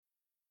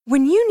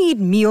When you need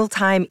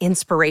mealtime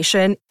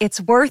inspiration,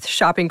 it's worth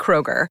shopping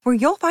Kroger, where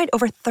you'll find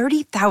over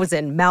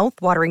 30,000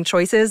 mouth-watering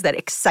choices that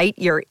excite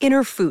your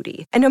inner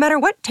foodie. And no matter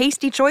what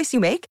tasty choice you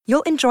make,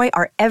 you'll enjoy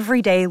our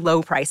everyday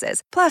low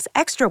prices, plus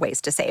extra ways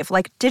to save,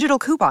 like digital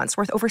coupons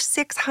worth over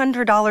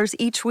 $600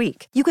 each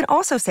week. You can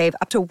also save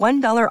up to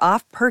 $1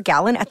 off per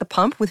gallon at the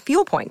pump with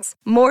fuel points.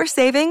 More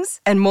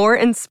savings and more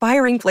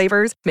inspiring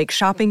flavors make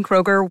shopping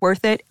Kroger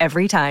worth it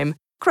every time.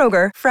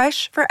 Kroger,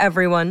 fresh for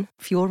everyone.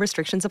 Fuel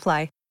restrictions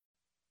apply.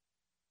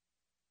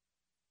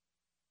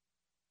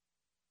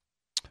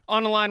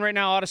 On the line right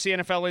now, Odyssey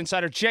NFL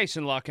insider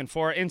Jason La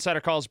Canfora.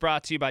 Insider Calls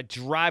brought to you by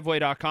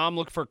Driveway.com.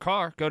 Look for a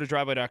car. Go to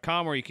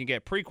Driveway.com where you can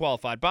get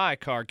pre-qualified, buy a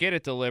car, get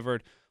it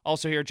delivered.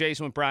 Also here,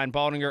 Jason with Brian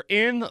Baldinger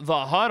in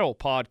the Huddle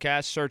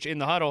podcast. Search In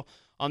the Huddle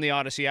on the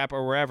Odyssey app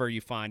or wherever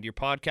you find your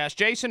podcast.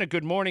 Jason, a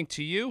good morning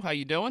to you. How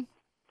you doing?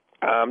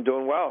 I'm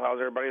doing well. How's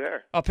everybody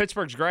there? Oh,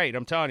 Pittsburgh's great.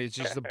 I'm telling you, it's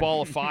just the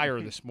ball of fire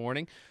this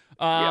morning.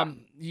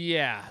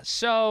 Yeah.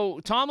 So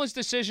Tomlin's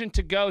decision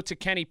to go to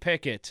Kenny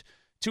Pickett.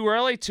 Too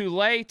early, too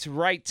late,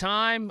 right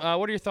time.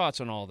 What are your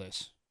thoughts on all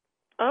this?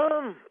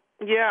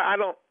 Yeah, I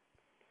don't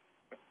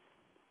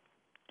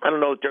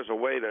know if there's a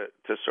way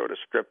to sort of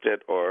script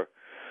it or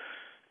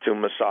to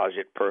massage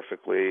it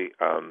perfectly.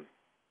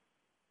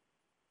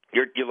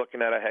 You're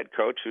looking at a head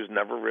coach who's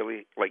never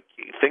really,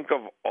 think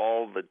of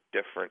all the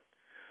different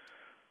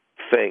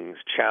things,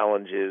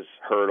 challenges,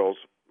 hurdles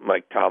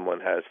Mike Tomlin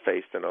has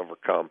faced and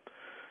overcome.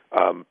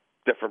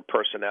 Different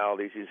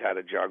personalities he's had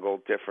to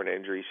juggle, different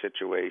injury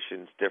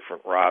situations,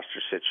 different roster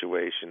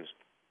situations,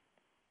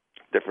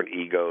 different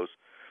egos.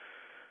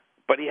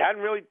 But he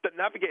hadn't really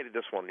navigated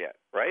this one yet,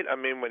 right? I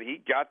mean, when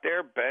he got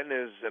there, Ben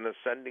is an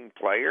ascending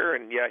player,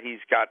 and yeah, he's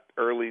got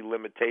early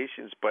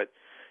limitations, but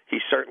he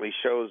certainly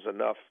shows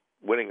enough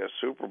winning a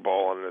Super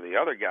Bowl under the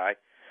other guy,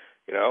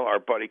 our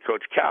buddy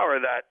Coach Cowher,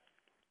 that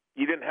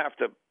he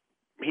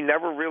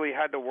never really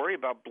had to worry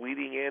about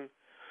bleeding in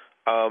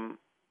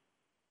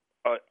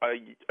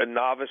a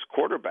novice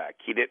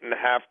quarterback. He didn't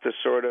have to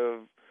sort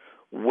of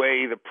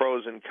weigh the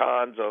pros and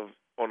cons of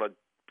on a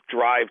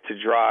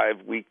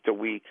drive-to-drive,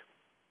 week-to-week,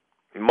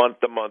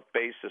 month-to-month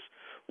basis.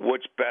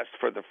 What's best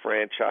for the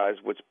franchise?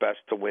 What's best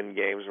to win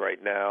games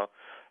right now?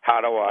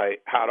 How do I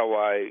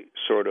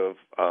sort of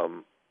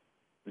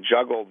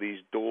juggle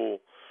these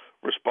dual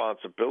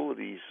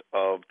responsibilities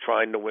of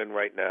trying to win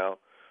right now,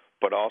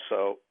 but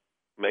also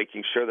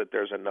making sure that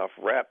there's enough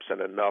reps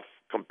and enough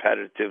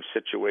competitive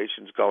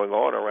situations going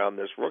on around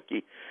this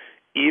rookie,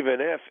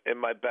 even if in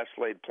my best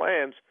laid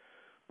plans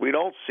we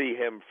don't see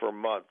him for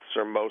months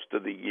or most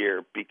of the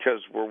year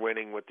because we're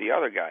winning with the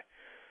other guy.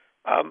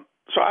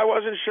 So I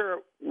wasn't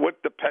sure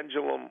what the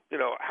pendulum,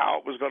 how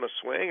it was going to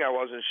swing. I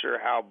wasn't sure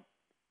how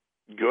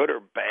good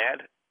or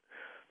bad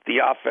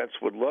the offense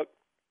would look.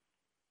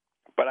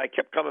 But I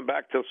kept coming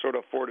back to sort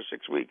of 4 to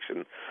 6 weeks.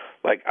 And,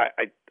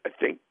 I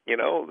think,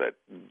 that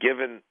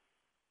given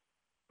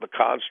the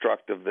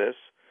construct of this,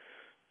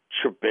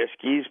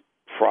 Trubisky's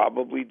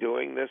probably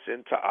doing this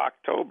into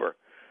October.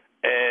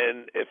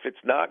 And if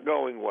it's not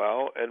going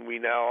well, and we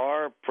now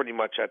are pretty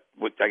much at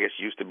what I guess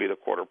used to be the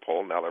quarter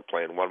pole, now they're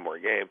playing one more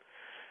game,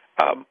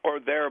 or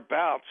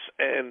thereabouts,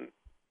 and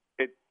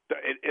it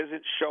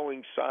isn't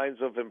showing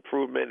signs of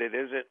improvement, it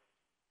isn't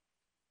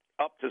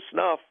up to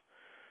snuff,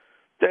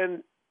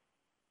 then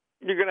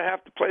you're going to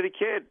have to play the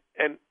kid.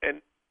 And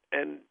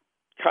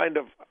kind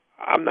of,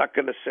 I'm not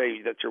going to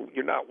say that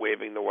you're not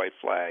waving the white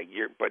flag,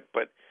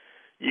 but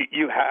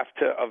you have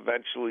to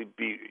eventually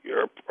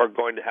are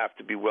going to have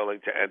to be willing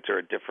to enter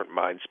a different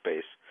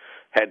headspace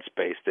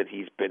that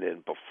he's been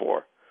in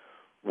before,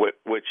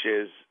 which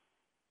is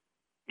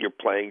you're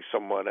playing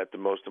someone at the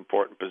most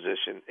important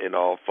position in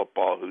all of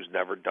football who's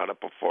never done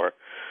it before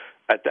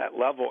at that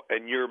level,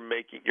 and you're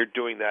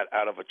doing that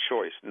out of a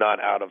choice,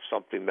 not out of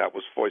something that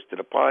was foisted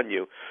upon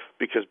you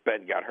because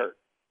Ben got hurt.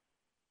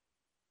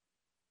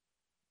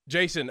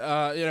 Jason,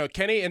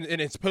 Kenny in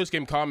his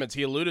postgame comments,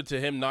 he alluded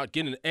to him not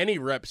getting any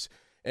reps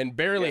and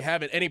barely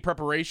having any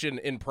preparation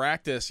in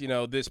practice,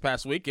 this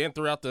past weekend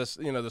throughout this,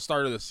 the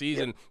start of the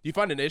season. Do you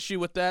find an issue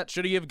with that?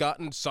 Should he have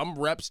gotten some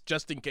reps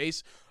just in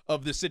case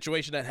of the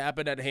situation that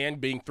happened at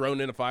hand being thrown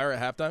in a fire at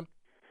halftime?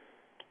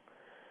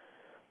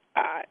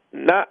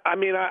 I'm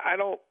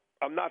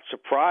not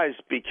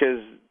surprised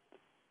because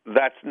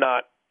that's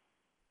not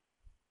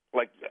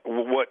what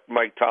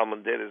Mike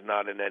Tomlin did is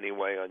not in any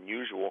way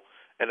unusual.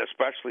 And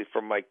especially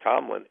for Mike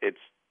Tomlin, it's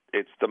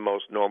the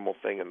most normal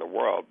thing in the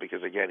world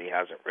because, again, he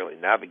hasn't really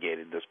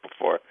navigated this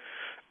before.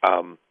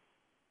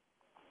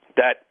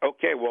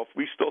 If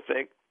we still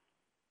think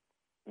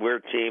we're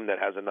a team that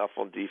has enough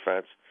on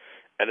defense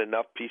and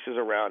enough pieces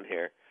around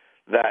here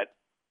that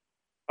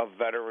a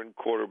veteran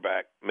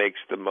quarterback makes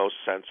the most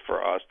sense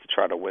for us to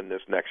try to win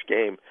this next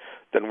game,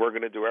 then we're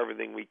going to do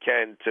everything we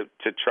can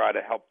to try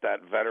to help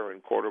that veteran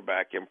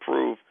quarterback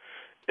improve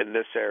in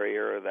this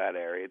area or that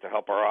area, to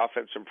help our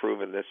offense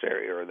improve in this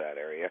area or that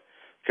area,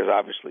 because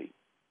obviously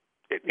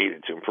it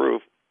needed to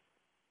improve,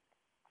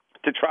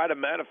 to try to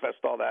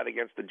manifest all that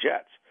against the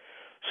Jets.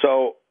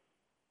 So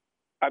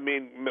I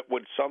mean,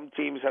 would some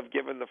teams have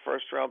given the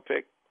first-round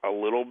pick a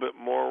little bit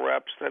more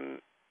reps than,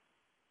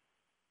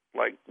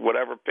 like,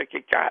 whatever pick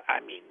it got?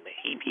 I mean,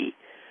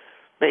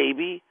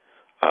 maybe.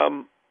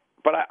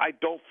 But I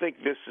don't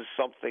think this is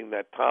something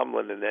that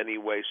Tomlin in any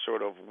way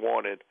sort of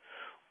wanted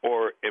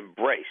or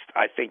embraced.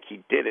 I think he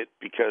did it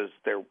because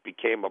there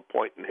became a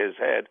point in his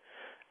head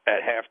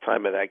at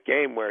halftime of that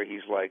game where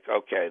he's like,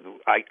 okay,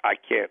 I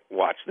can't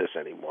watch this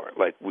anymore.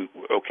 Like,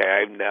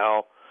 I've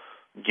now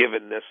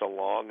given this a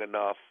long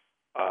enough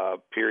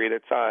period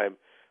of time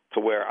to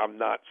where I'm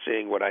not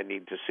seeing what I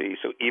need to see.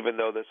 So even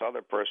though this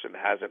other person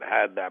hasn't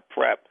had that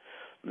prep,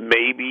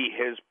 maybe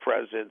his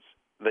presence,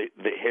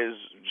 his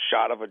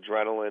shot of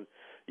adrenaline,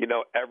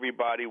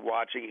 everybody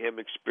watching him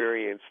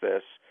experience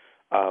this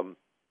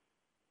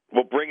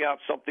will bring out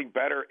something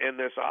better in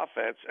this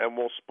offense and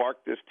will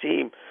spark this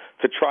team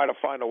to try to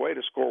find a way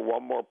to score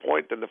one more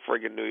point than the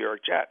friggin' New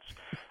York Jets.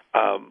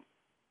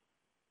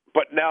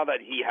 But now that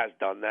he has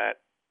done that,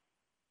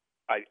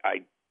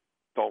 I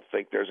don't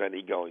think there's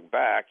any going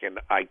back, and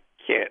I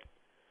can't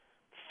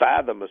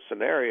fathom a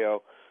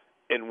scenario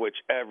in which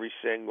every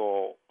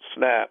single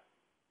snap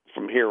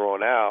from here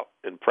on out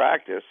in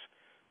practice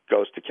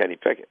goes to Kenny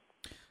Pickett.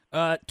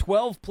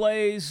 12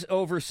 plays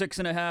over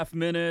 6.5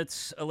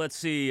 minutes. Let's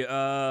see.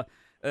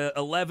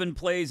 11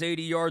 plays,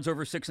 80 yards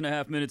over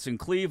 6.5 minutes in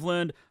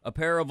Cleveland. A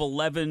pair of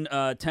 10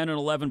 and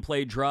 11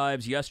 play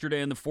drives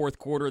yesterday in the fourth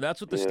quarter. That's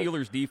what the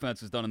Steelers'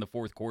 defense has done in the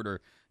fourth quarter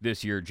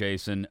this year,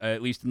 Jason,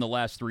 at least in the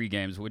last 3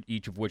 games,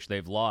 each of which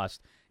they've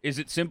lost. Is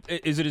it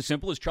as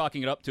simple as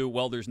chalking it up to,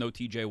 well, there's no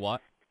T.J. Watt?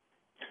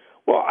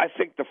 Well, I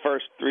think the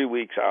first 3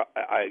 weeks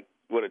I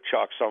would have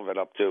chalked some of it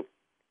up to,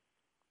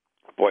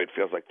 boy, it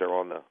feels like they're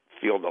on the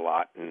field a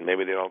lot, and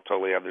maybe they don't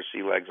totally have their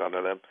sea legs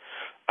under them.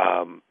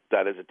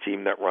 That is a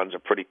team that runs a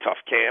pretty tough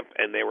camp,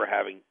 and they were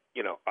having,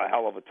 a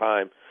hell of a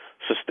time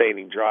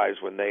sustaining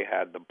drives when they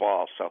had the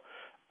ball. So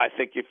I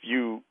think if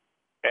you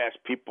ask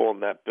people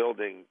in that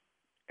building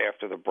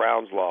after the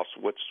Browns loss,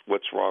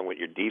 what's wrong with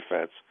your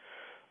defense,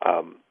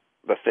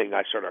 the thing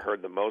I sort of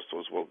heard the most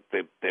was, well,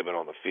 they've been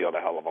on the field a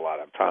hell of a lot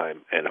of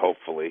time, and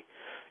hopefully,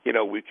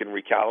 we can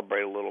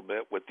recalibrate a little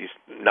bit with these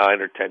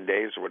 9 or 10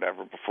 days or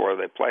whatever before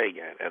they play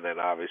again. And then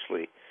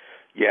obviously,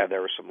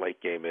 there were some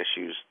late game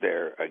issues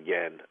there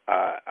again.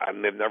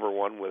 They've never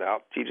won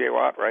without T.J.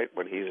 Watt, right?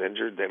 When he's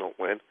injured, they don't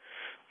win.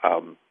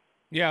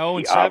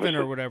 0-7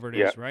 or whatever it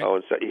is, right?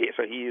 So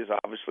he is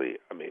obviously,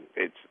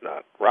 it's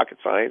not rocket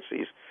science.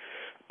 He's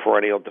a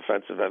perennial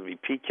defensive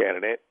MVP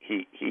candidate.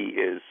 He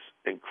is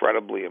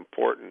incredibly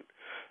important.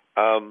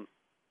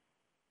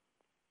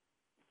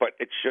 But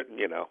it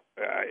shouldn't,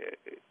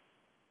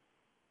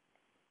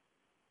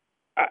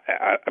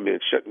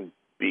 it shouldn't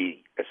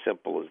be as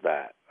simple as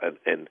that.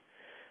 And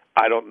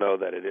I don't know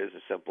that it is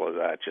as simple as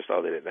that, just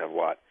they didn't have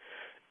Watt.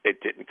 It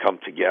didn't come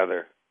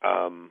together.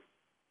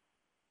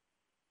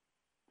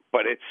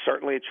 But it's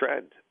certainly a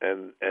trend,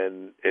 and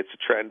it's a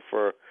trend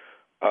for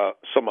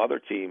some other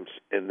teams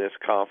in this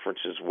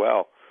conference as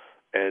well.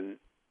 And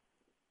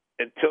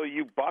until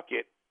you buck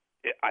it,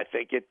 I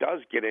think it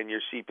does get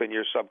seep in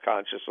your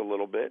subconscious a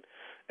little bit,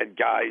 and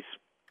guys,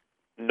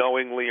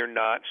 knowingly or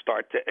not,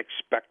 start to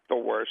expect the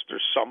worst, or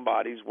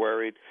somebody's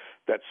worried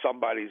that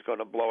somebody's going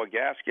to blow a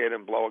gasket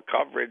and blow a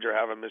coverage or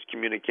have a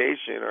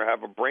miscommunication or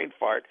have a brain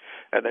fart,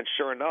 and then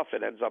sure enough,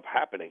 it ends up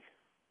happening.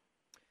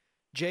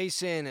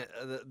 Jason,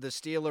 the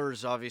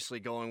Steelers obviously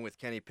going with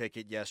Kenny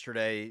Pickett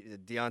yesterday.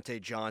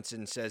 Deontay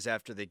Johnson says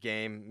after the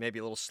game, maybe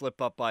a little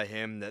slip up by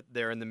him, that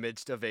they're in the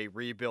midst of a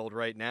rebuild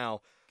right now.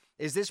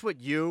 Is this what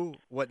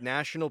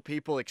national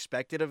people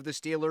expected of the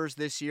Steelers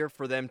this year,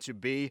 for them to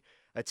be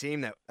a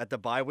team that at the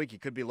bye week you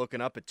could be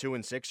looking up at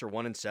 2-6 or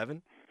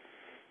 1-7?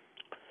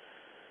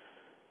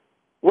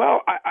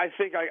 Well, I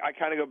think I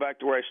kind of go back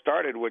to where I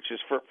started, which is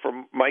for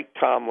Mike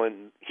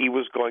Tomlin, he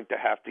was going to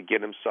have to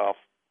get himself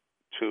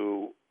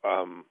to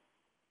a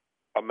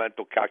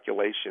mental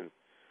calculation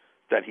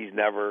that he's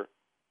never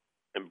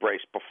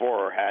embraced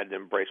before or had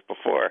embraced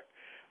before.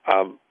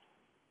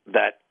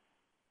 That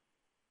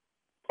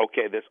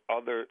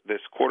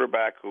this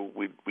quarterback who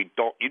you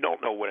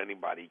don't know what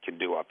anybody can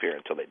do up here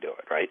until they do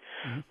it, right?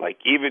 Mm-hmm. Like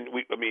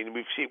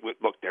we've seen.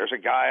 Look, there's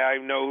a guy I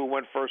know who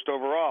went first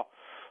overall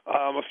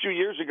a few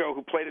years ago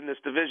who played in this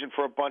division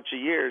for a bunch of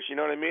years. You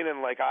know what I mean?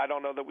 And I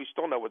don't know that we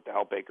still know what the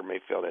hell Baker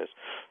Mayfield is.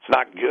 It's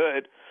not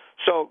good.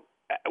 So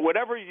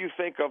whatever you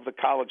think of the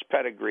college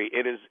pedigree,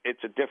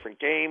 it's a different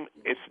game.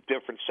 It's a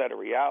different set of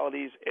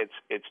realities.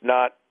 It's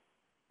not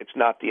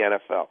the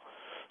NFL.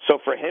 So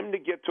for him to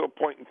get to a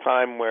point in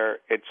time where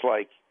it's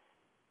like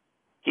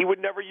he would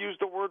never use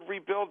the word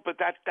rebuild, but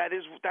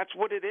that's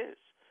what it is.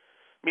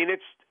 I mean,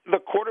 it's the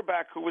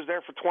quarterback who was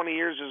there for 20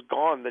 years is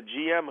gone. The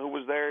GM who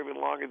was there even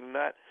longer than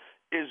that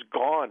is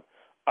gone.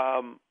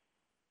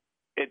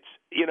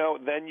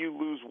 Then you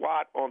lose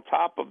Watt on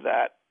top of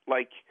that.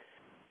 I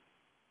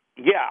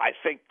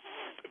think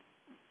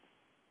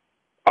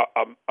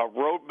a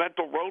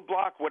mental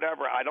roadblock,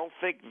 whatever. I don't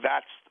think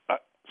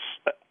that's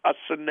a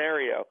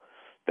scenario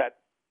that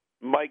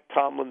Mike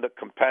Tomlin, the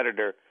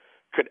competitor,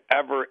 could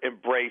ever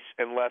embrace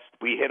unless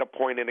we hit a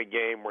point in a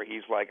game where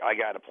he's like, I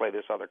got to play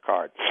this other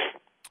card.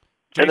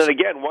 Jason. And then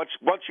again,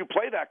 once you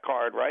play that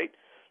card, right,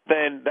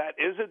 then that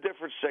is a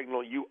different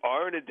signal. You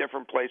are in a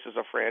different place as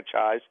a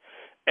franchise,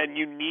 and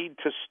you need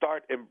to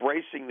start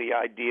embracing the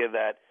idea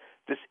that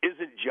this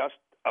isn't just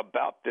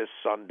about this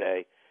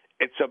Sunday.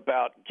 It's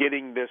about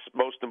getting this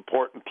most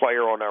important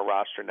player on our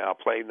roster now,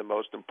 playing the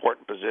most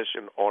important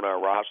position on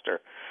our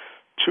roster,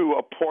 to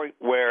a point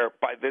where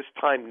by this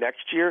time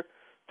next year,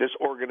 this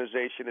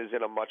organization is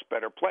in a much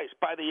better place.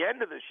 By the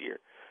end of this year,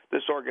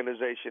 this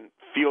organization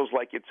feels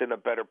like it's in a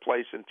better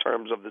place in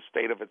terms of the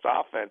state of its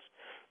offense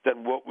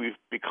than what we've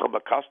become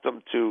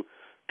accustomed to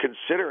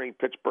considering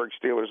Pittsburgh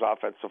Steelers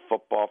offensive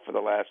football for the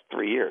last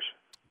 3 years.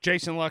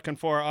 Jason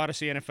Luckenfor,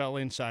 Odyssey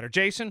NFL Insider.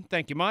 Jason,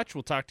 thank you much.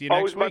 We'll talk to you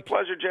next week. Always my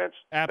pleasure, gents.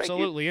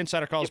 Absolutely.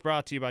 Insider Calls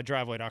brought to you by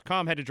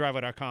Driveway.com. Head to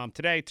Driveway.com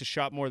today to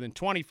shop more than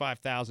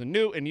 25,000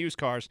 new and used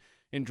cars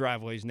in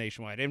Driveway's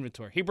nationwide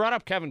inventory. He brought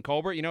up Kevin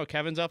Colbert. You know what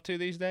Kevin's up to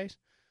these days?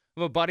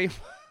 I'm a buddy.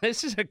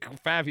 This is a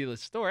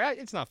fabulous story.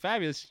 It's not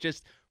fabulous. It's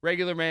just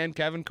regular man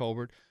Kevin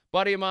Colbert.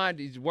 Buddy of mine,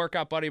 he's a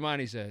workout buddy of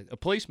mine. He's a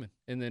policeman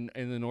in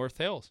the North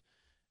Hills.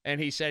 And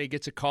he said he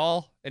gets a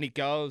call, and he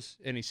goes,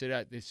 and he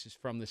said, this is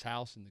from this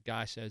house. And the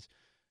guy says,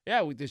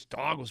 yeah, this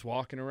dog was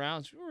walking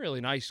around. It's a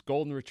really nice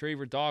golden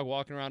retriever dog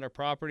walking around our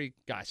property.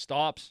 Guy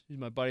stops. He's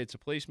my buddy. It's a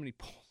policeman. He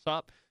pulls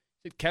up.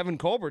 Kevin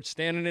Colbert's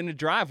standing in the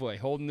driveway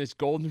holding this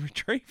golden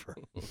retriever.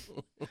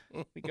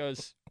 He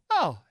goes,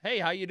 oh, hey,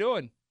 how you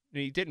doing?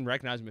 And he didn't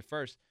recognize him at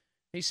first.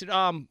 He said,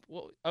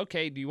 well,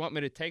 okay, do you want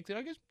me to take it?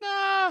 I goes,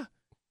 nah,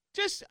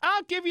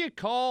 I'll give you a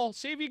call,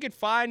 see if you can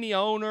find the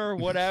owner or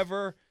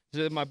whatever.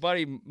 So my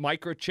buddy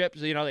microchips,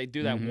 they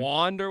do that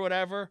wand or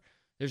whatever.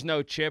 There's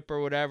no chip or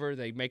whatever.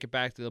 They make it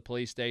back to the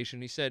police station.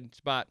 He said it's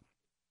about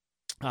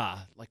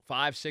like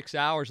 5-6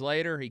 hours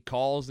later. He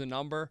calls the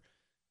number.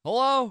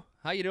 Hello,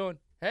 how you doing?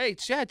 Hey,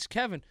 it's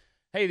Kevin.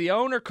 Hey, the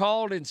owner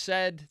called and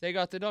said they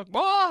got the dog.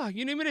 Oh,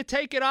 you need me to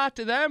take it out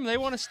to them? They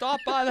want to stop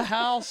by the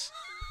house.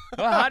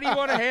 Well, how do you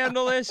want to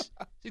handle this?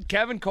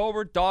 Kevin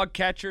Colbert, dog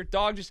catcher.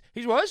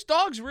 This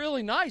dog's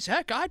really nice.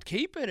 Heck, I'd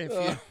keep it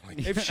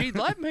if she'd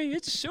let me.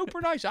 It's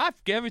super nice.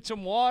 I've given it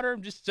some water.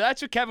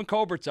 That's what Kevin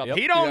Colbert's up. Yep.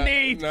 He don't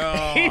need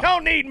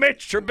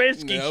Mitch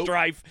Trubisky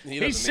strife.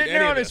 He's sitting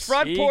there on his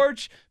front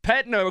porch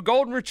petting a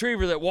golden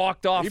retriever that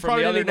walked off from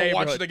the other neighborhood. He probably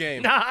didn't watch the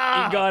game.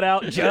 Nah. He got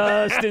out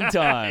just in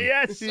time.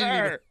 Yes,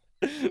 sir.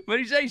 But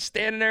he's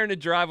standing there in the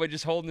driveway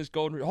just holding this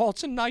golden retriever. Oh,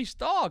 it's a nice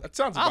dog. That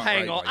sounds I'll about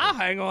hang right, on. I'll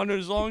hang on to it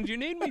as long as you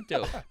need me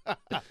to.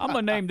 I'm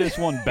going to name this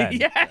one Ben.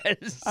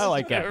 Yes. I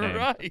like that name.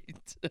 Right.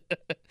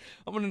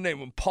 I'm going to name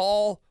him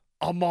Paul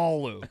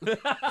Amalu.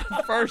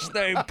 First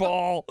name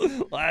Paul,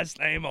 last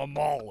name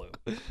Amalu.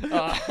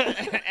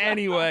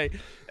 Anyway,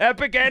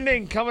 epic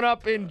ending coming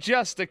up in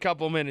just a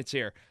couple minutes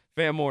here.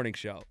 Fan Morning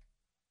Show.